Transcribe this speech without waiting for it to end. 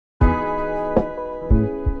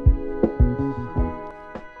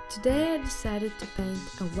Today I decided to paint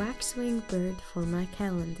a waxwing bird for my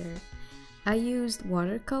calendar. I used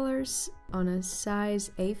watercolors on a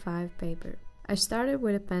size A5 paper. I started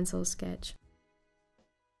with a pencil sketch.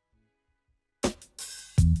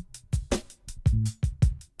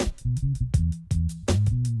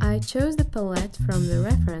 I chose the palette from the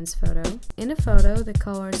reference photo. In the photo, the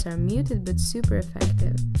colors are muted but super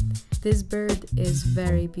effective. This bird is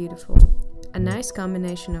very beautiful. A nice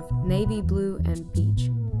combination of navy blue and beige.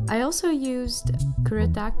 I also used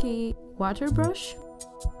kate water brush.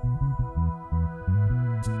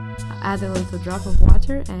 Add a little drop of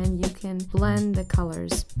water and you can blend the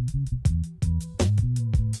colors.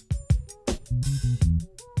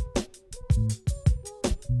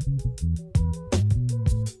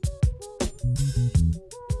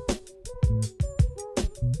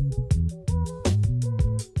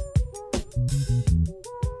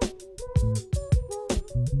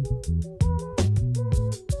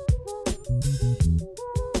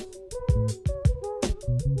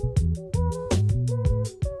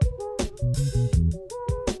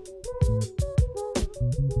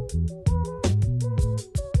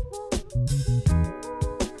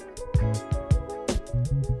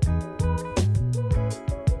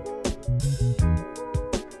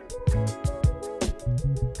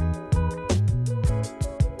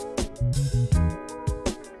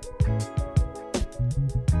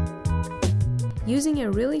 Using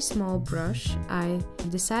a really small brush, I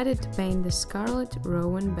decided to paint the scarlet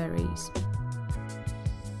rowan berries.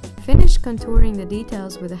 I finished contouring the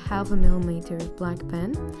details with a 0.5 mm black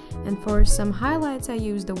pen, and for some highlights I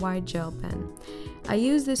used a white gel pen. I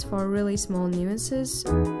use this for really small nuances.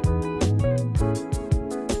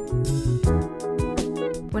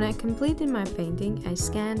 When I completed my painting, I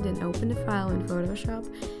scanned and opened the file in Photoshop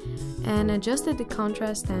and adjusted the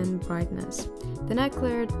contrast and brightness. Then I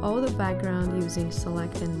cleared all the background using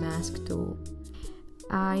Select and Mask tool.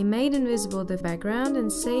 I made invisible the background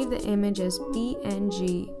and saved the image as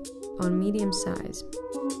PNG on medium size.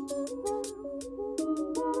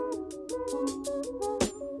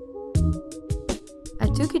 I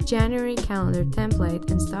took a January calendar template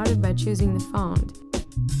and started by choosing the font.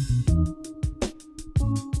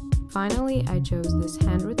 Finally, I chose this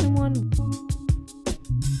handwritten one.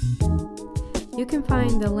 You can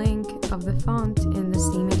find the link of the font in the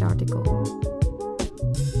Steemit article.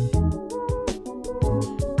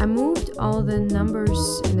 I moved all the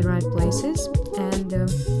numbers in the right places, and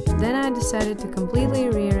then I decided to completely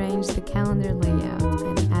rearrange the calendar layout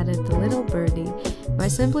and added the little birdie by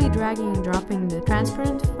simply dragging and dropping the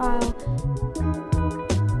transparent file.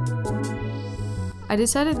 I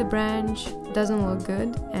decided the branch doesn't look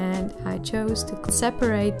good, and I chose to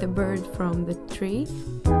separate the bird from the tree.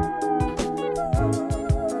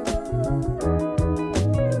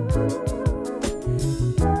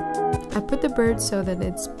 I put the bird so that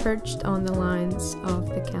it's perched on the lines of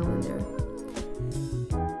the calendar.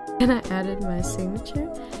 And I added my signature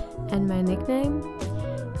and my nickname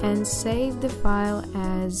and saved the file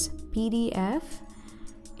as PDF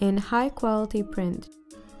in high quality print.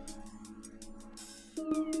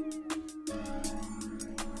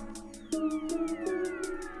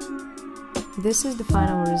 This is the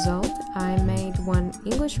final result. I made one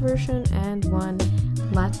English version and one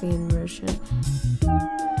Latvian version.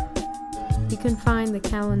 You can find the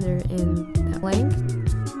calendar in the link.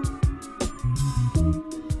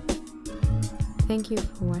 Thank you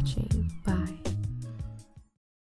for watching.